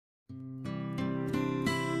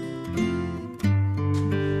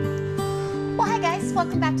guys,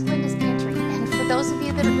 welcome back to Linda's Pantry. And for those of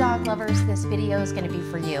you that are dog lovers, this video is going to be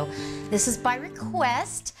for you. This is by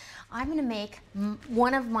request. I'm going to make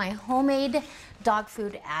one of my homemade dog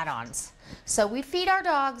food add-ons. So we feed our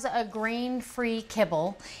dogs a grain-free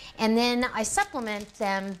kibble, and then I supplement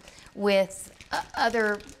them with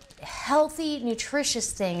other healthy,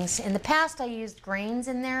 nutritious things. In the past, I used grains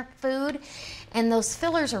in their food, and those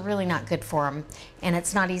fillers are really not good for them, and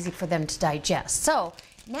it's not easy for them to digest. So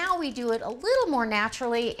now we do it a little more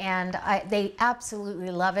naturally, and they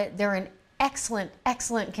absolutely love it. They're in excellent,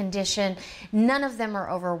 excellent condition. None of them are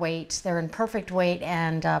overweight. They're in perfect weight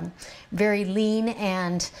and very lean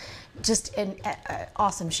and just in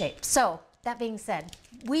awesome shape. So that being said,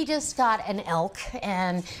 we just got an elk,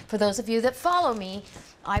 and for those of you that follow me,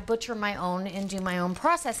 I butcher my own and do my own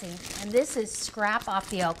processing. And this is scrap off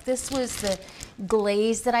the elk. This was the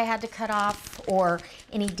glaze that I had to cut off or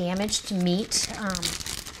any damaged meat.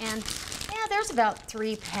 And yeah, there's about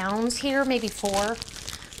 3 pounds here, maybe 4.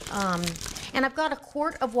 And I've got a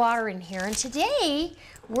quart of water in here. And today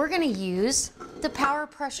we're gonna use the Power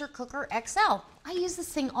Pressure Cooker XL. I use this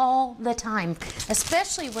thing all the time,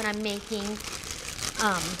 especially when I'm making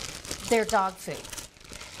their dog food.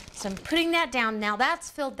 So I'm putting that down. Now that's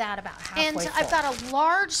filled that about halfway full. I've got a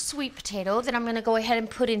large sweet potato that I'm gonna go ahead and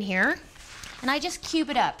put in here. And I just cube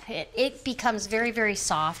it up. It becomes very, very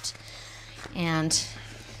soft and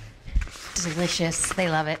delicious. They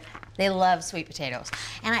love it. They love sweet potatoes.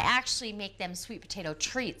 And I actually make them sweet potato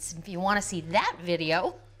treats. If you wanna see that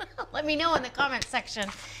video, let me know in the comment section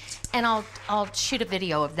and I'll shoot a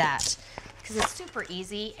video of that. Because it's super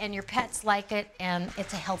easy and your pets like it and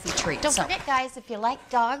it's a healthy treat. Don't forget, guys, if you like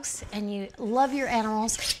dogs and you love your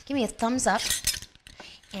animals, give me a thumbs up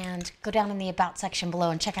and go down in the About section below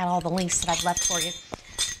and check out all the links that I've left for you.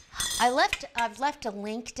 I've left a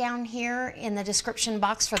link down here in the description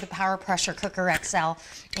box for the Power Pressure Cooker XL,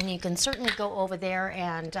 and you can certainly go over there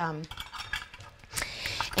and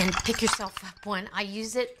pick yourself up one. I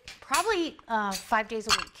use it probably 5 days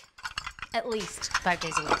a week. At least 5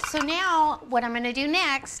 days a week. So now what I'm gonna do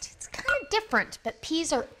next, it's kind of different, but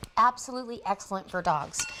peas are absolutely excellent for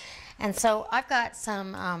dogs. And so I've got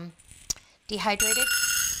some dehydrated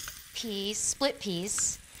peas, split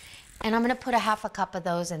peas, and I'm gonna put a half a cup of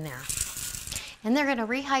those in there. And they're gonna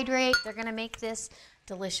rehydrate, they're gonna make this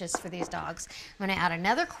delicious for these dogs. I'm gonna add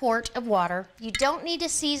another quart of water. You don't need to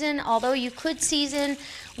season, although you could season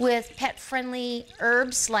with pet-friendly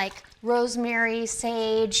herbs like rosemary,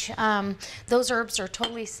 sage. Those herbs are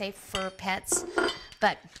totally safe for pets,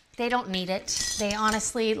 but they don't need it. They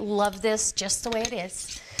honestly love this just the way it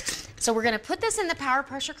is. So we're gonna put this in the Power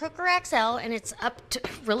Pressure Cooker XL, and it's up to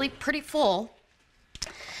really pretty full.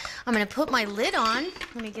 I'm gonna put my lid on.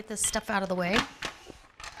 Let me get this stuff out of the way.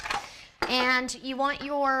 And you want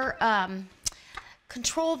your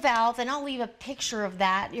control valve, and I'll leave a picture of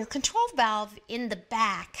that, your control valve in the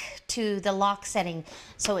back to the lock setting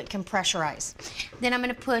so it can pressurize. Then I'm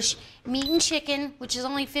gonna push meat and chicken, which is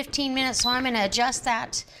only 15 minutes, so I'm gonna adjust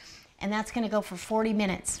that, and that's gonna go for 40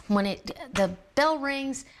 minutes. When the bell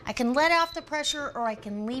rings, I can let off the pressure, or I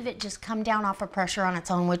can leave it just come down off of pressure on its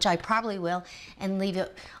own, which I probably will, and leave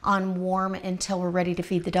it on warm until we're ready to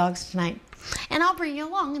feed the dogs tonight. And I'll bring you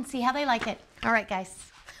along and see how they like it. All right, guys,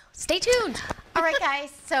 stay tuned. All right,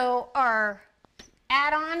 guys, so our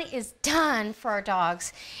add-on is done for our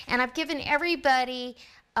dogs, and I've given everybody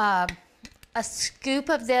a scoop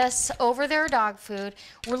of this over their dog food.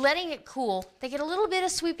 We're letting it cool. They get a little bit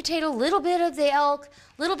of sweet potato, a little bit of the elk,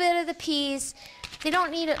 a little bit of the peas. They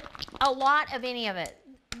don't need a lot of any of it.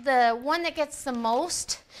 The one that gets the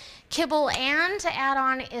most kibble and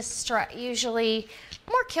add-on is usually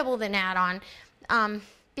more kibble than add-on.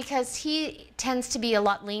 Because he tends to be a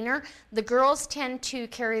lot leaner. The girls tend to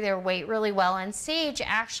carry their weight really well, and Sage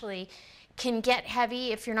actually can get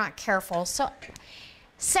heavy if you're not careful. So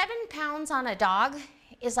 7 pounds on a dog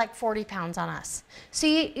is like 40 pounds on us. So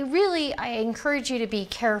I encourage you to be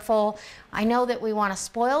careful. I know that we want to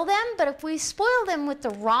spoil them, but if we spoil them with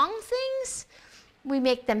the wrong things, we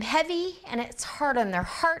make them heavy, and it's hard on their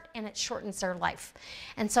heart, and it shortens their life.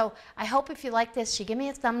 And so I hope if you like this, you give me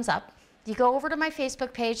a thumbs up. You go over to my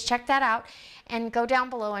Facebook page, check that out, and go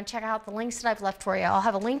down below and check out the links that I've left for you. I'll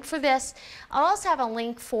have a link for this. I'll also have a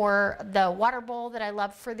link for the water bowl that I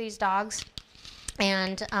love for these dogs,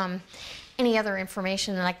 and any other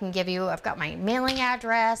information that I can give you. I've got my mailing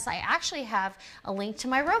address. I actually have a link to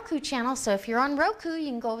my ROKU channel, so if you're on ROKU, you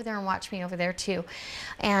can go over there and watch me over there too.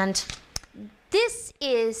 And this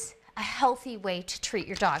is a healthy way to treat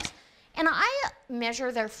your dogs. And I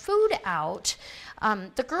measure their food out.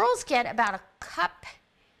 The girls get about a cup,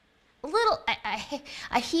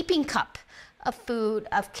 a heaping cup of food,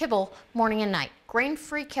 of kibble, morning and night.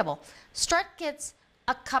 Grain-free kibble. Strut gets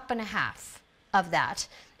a cup and a half of that.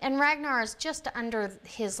 And Ragnar is just under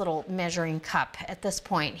his little measuring cup at this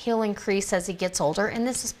point. He'll increase as he gets older, and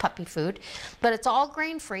this is puppy food, but it's all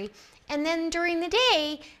grain-free. And then during the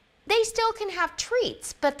day, they still can have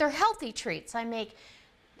treats, but they're healthy treats. I make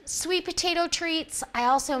sweet potato treats. I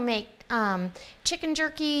also make chicken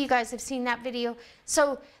jerky. You guys have seen that video.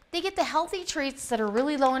 So they get the healthy treats that are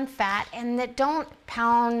really low in fat and that don't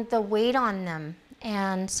pound the weight on them.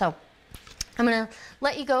 And so I'm gonna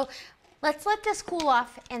let you go. Let's let this cool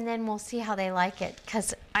off and then we'll see how they like it,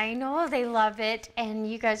 because I know they love it and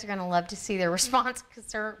you guys are gonna love to see their response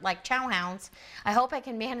because they're like chow hounds. I hope I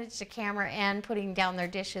can manage the camera and putting down their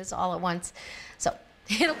dishes all at once. So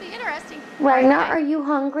it'll be interesting. Ragnar, are you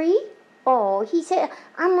hungry? Oh, he said,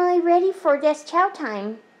 I'm really ready for this chow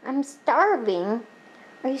time. I'm starving.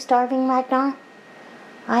 Are you starving, Ragnar?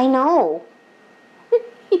 I know.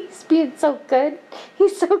 He's being so good.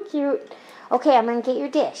 He's so cute. Okay, I'm gonna get your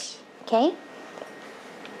dish. Okay?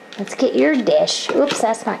 Let's get your dish. Oops,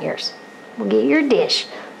 that's not yours. We'll get your dish.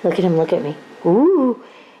 Look at him, look at me. Ooh,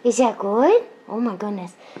 is that good? Oh my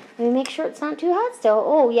goodness. Let me make sure it's not too hot still.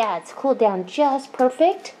 Oh yeah, it's cooled down just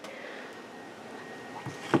perfect.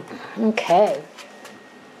 Okay.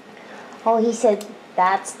 Oh, he said,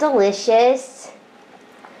 that's delicious.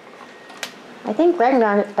 I think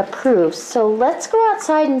Ragnar approves. So let's go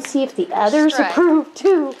outside and see if the others approve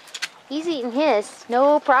too. He's eating his,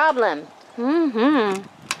 no problem. And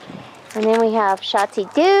then we have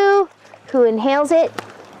Shotzi Doo, who inhales it.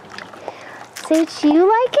 Say, do you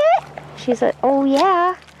like it? She's like, oh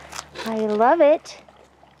yeah, I love it.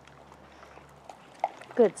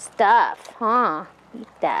 Good stuff, huh? Eat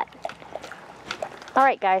that. All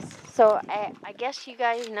right, guys, so I guess you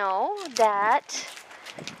guys know that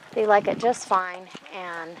they like it just fine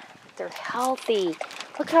and they're healthy.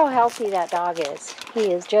 Look how healthy that dog is.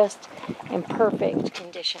 He is just in perfect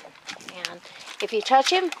condition. And if you touch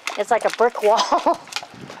him, it's like a brick wall.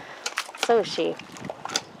 So is she.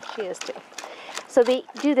 She is too. So they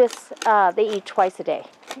do this, they eat twice a day.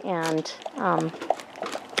 And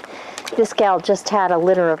this gal just had a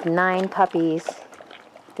litter of 9 puppies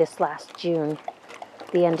this last June,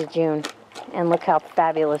 the end of June. And look how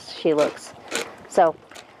fabulous she looks. So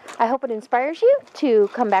I hope it inspires you to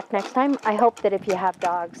come back next time. I hope that if you have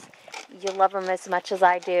dogs, you love them as much as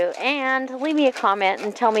I do. And leave me a comment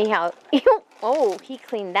and tell me how, oh, he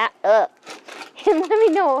cleaned that up. And let me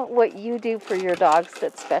know what you do for your dogs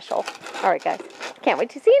that's special. All right, guys. Can't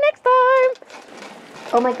wait to see you next time.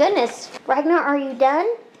 Oh my goodness. Ragnar, are you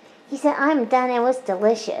done? He said, I'm done. It was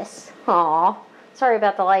delicious. Aw. Sorry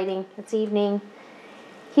about the lighting. It's evening.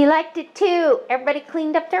 He liked it too. Everybody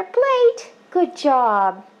cleaned up their plate. Good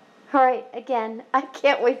job. All right, again, I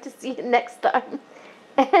can't wait to see you next time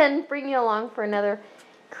and bring you along for another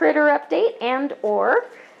critter update and or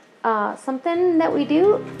something that we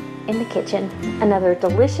do in the kitchen. Another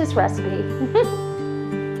delicious recipe.